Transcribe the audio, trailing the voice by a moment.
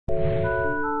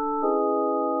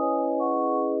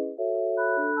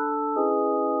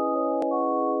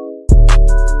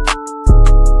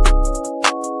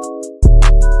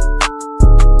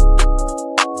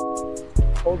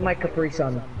hold my Capri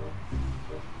Sun.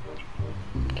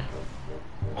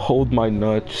 Hold my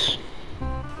nuts.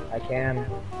 I can.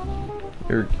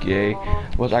 You're gay.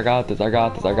 What? I got this. I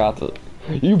got this. I got this.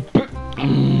 You.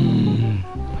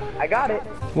 I got it.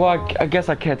 Well, I guess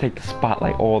I can't take the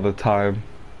spotlight all the time.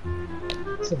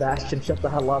 Sebastian, shut the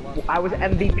hell up. I was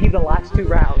MVP the last 2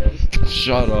 rounds.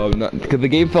 Shut up. Because the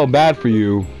game felt bad for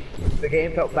you. The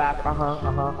game felt bad.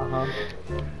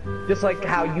 Just like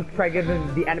how you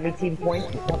pregnant the enemy team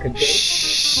points. You fucking bitch.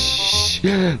 Shh.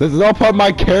 This is all part of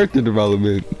my character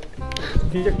development.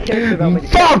 Your character development.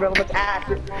 Your character development's ass.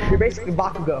 You're basically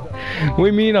Bakugo. What do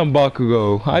you mean I'm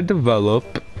Bakugo? I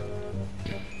develop.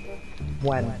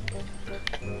 When?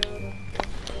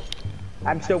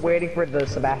 I'm still waiting for the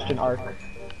Sebastian arc.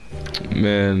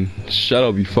 Man, shut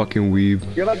up, you fucking weeb.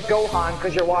 You're like Gohan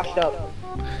because you're washed up.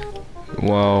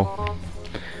 Wow.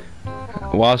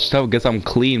 Washed up, guess I'm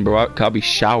clean, bro. I'll be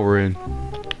showering.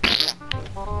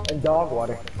 And dog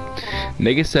water.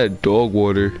 Nigga said dog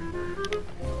water.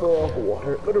 Dog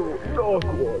water. Dog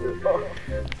water.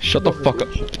 Shut the fuck up.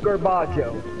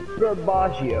 Garbaggio.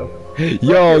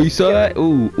 Yo, you saw that?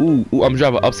 Ooh. I'm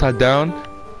driving upside down.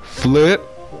 Flip.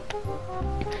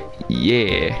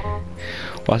 Yeah.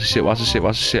 Watch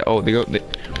the shit. Oh, they go.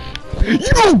 You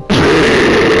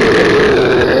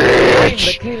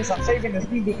bitch! I'm saving the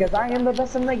speed because I am the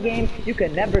best in the game. You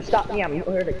can never stop me. I'm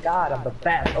here to God. I'm the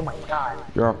best. Oh my God.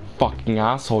 You're a fucking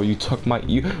asshole. You took my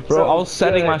bro. I was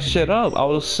setting my shit up. I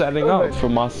was setting up for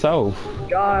myself.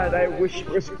 God, I wish it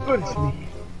was good to me.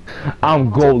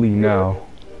 I'm goalie now.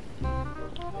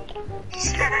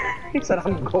 He said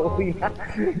I'm goalie now.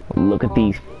 Look at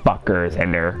these fuckers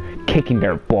and they're kicking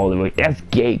their ball away. That's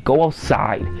gay. Go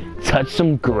outside. Touch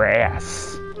some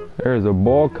grass. There's a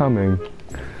ball coming.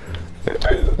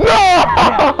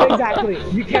 Yeah, exactly.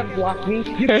 You can't block me.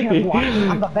 You can't block me.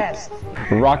 I'm the best.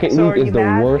 Rocket League is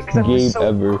the worst game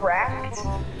ever. Cracked?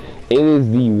 It is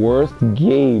the worst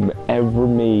game ever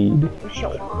made. You're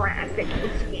so cracked at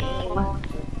this game. Oh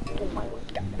my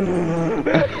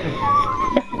God.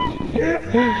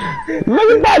 Look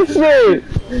at that shit!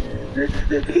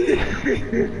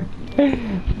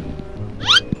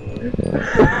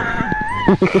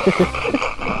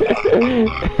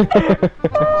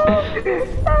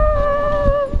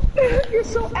 You're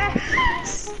so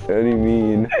ass. What do you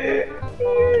mean?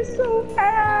 You're so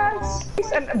ass.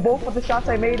 And both of the shots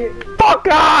I made it. Fuck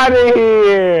out of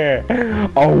here!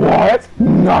 Oh what?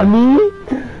 Nani?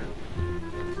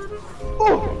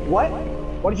 Oh, what?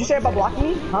 What did you say about blocking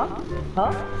me? Huh?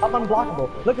 I'm unblockable.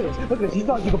 Look at this. You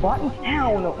thought you could block me?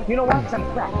 Hell no. You know why? Because I'm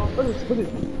cracked. Look at this.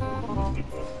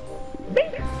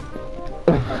 Bink.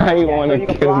 I want to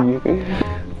kill you.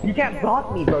 You can't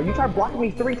block me, bro. You tried blocking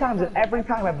me 3 times and every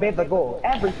time I made the goal.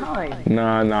 Every time.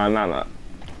 Nah.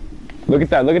 Look at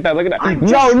that. No!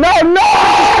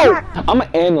 I'm gonna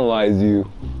analyze you.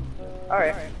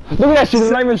 Alright. Look at that shit.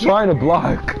 They're not even trying to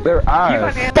block. Their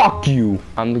eyes. Fuck you.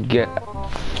 I'm gonna get.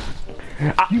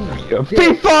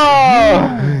 FIFA!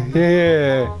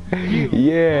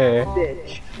 Yeah.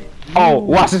 Bitch. Oh,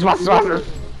 watch this.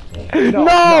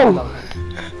 No!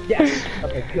 Yes.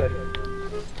 Okay, good.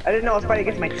 I didn't know I was fighting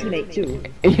against my teammate too.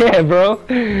 Yeah, bro.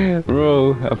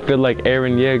 Bro, I feel like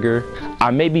Aaron Yeager.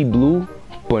 I may be blue,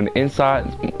 but inside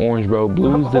I'm orange, bro.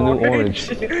 Blue's the new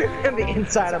orange. And the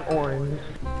inside I'm orange.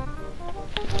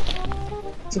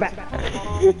 Sebastian,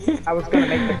 I was gonna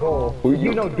make the goal.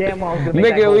 You know damn well I was gonna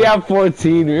make that goal. Nigga, we have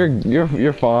 14.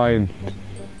 You're fine.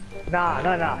 Nah.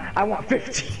 I want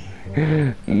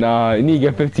 15. Nah, you need to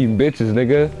get 15 bitches,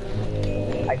 nigga.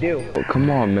 I do. Oh, come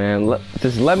on, man.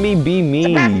 Just let me be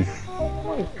me. Oh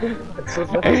my God.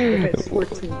 I swear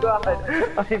to God,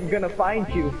 I'm gonna find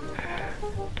you.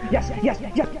 Yes.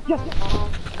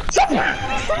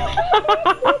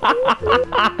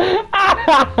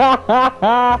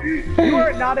 You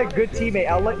are not a good teammate,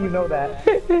 I'll let you know that.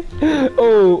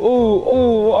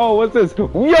 Oh, what's this? Yo,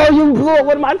 you blew up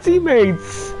one of my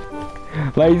teammates!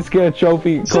 Like, you just get a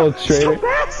trophy called Trader.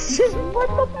 Sebastian, what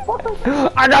the fuck?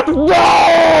 I got the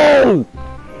goal!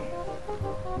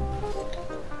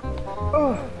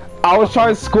 I was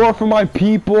trying to score for my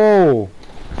people!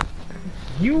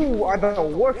 You are the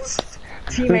worst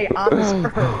teammate on this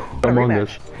earth. Among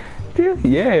Us.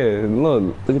 Yeah,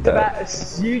 look at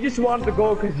that. You just wanted to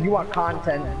go because you want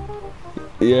content.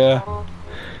 Yeah.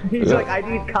 He's like, I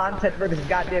need content for this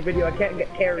goddamn video. I can't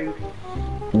get carried.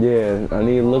 Yeah, I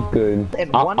need to look good.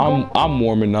 I'm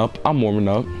warming up.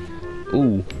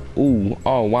 Ooh.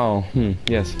 Oh wow.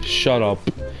 Yes. Shut up.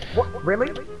 What?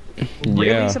 Really? Yeah.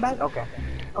 Really, Sebastian? Okay.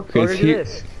 Okay. Do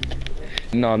this.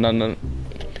 No.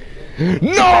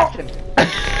 Sebastian.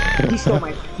 He stole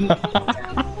my.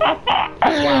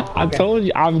 Wow. I Okay. told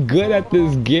you I'm good at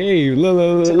this game.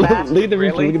 Look, look at the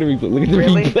replay. Look at the replay. Look at the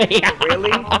Really? replay.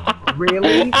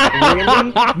 Really? You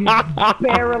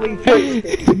barely touched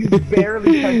it. You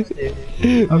barely touched it.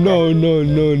 Okay. No.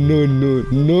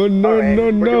 All right,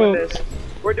 No. We're doing this.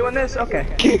 We're doing this? Okay.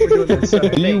 We're doing this.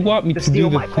 You want me to steal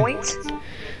do my the points?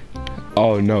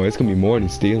 Oh no, it's gonna be more than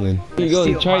stealing. Here you go.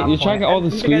 You're trying all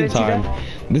the screen time.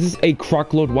 This is a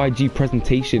Crockload YG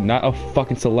presentation, not a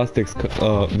fucking Celestex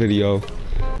video.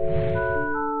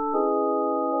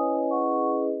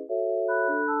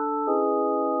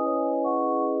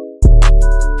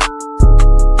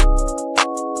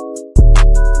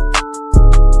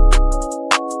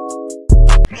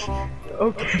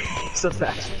 Okay. So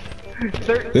fast.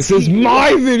 This is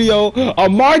my video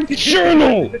on my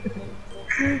channel.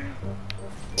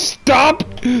 Stop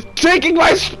taking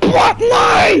my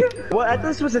spotlight! Well, I thought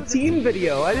this was a team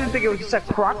video. I didn't think it was just a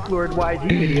Crocklord YG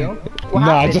video. What Nah,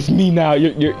 happened? just me now.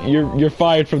 You're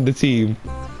fired from the team.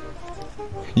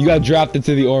 You got drafted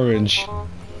to the orange.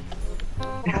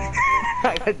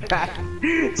 I got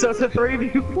drafted. So it's a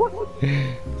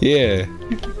 3v1? Yeah.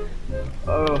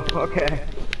 Oh, okay.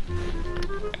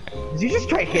 Did you just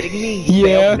try hitting me?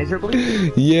 Yeah.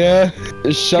 Miserably? Yeah.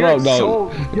 Shut up, no.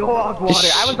 So dog water.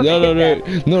 I was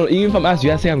gonna No. Even if I'm asking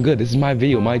you, I say I'm good. This is my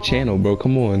video, my channel, bro.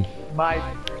 Come on.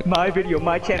 My video,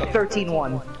 my channel,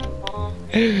 13-1.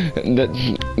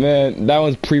 Man, that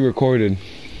one's pre-recorded.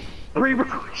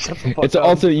 Pre-record. Shut the fuck It's an up.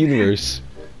 alternate universe.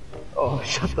 Oh,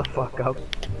 shut the fuck up.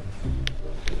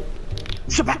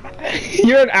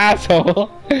 You're an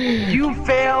asshole. You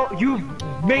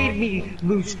made me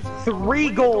lose 3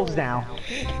 goals now.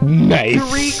 Nice.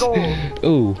 3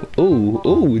 goals.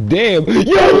 Ooh, damn.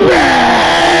 You're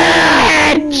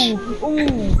rich!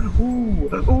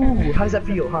 Ooh. How does that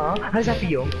feel, huh? How does that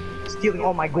feel? Stealing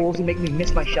all my goals and making me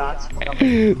miss my shots.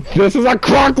 This is a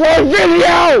Crockload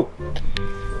video!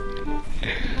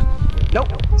 Nope.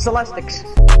 Celestex.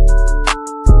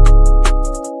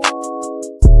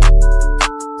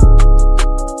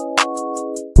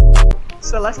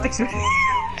 Celestex.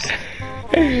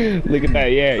 Look at that,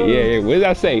 yeah. What did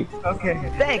I say? Okay,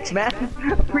 thanks, man.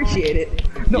 Appreciate it.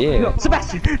 No, Yeah.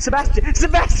 Sebastian!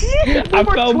 I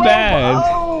felt bad.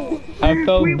 Oh, I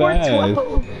felt we bad. were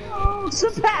 12. Oh,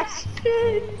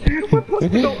 Sebastian! We're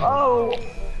supposed to go.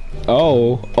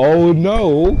 Oh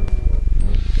no.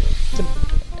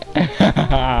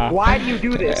 Why do you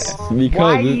do this? Because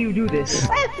Why do you do this?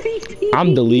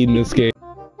 I'm deleting this game.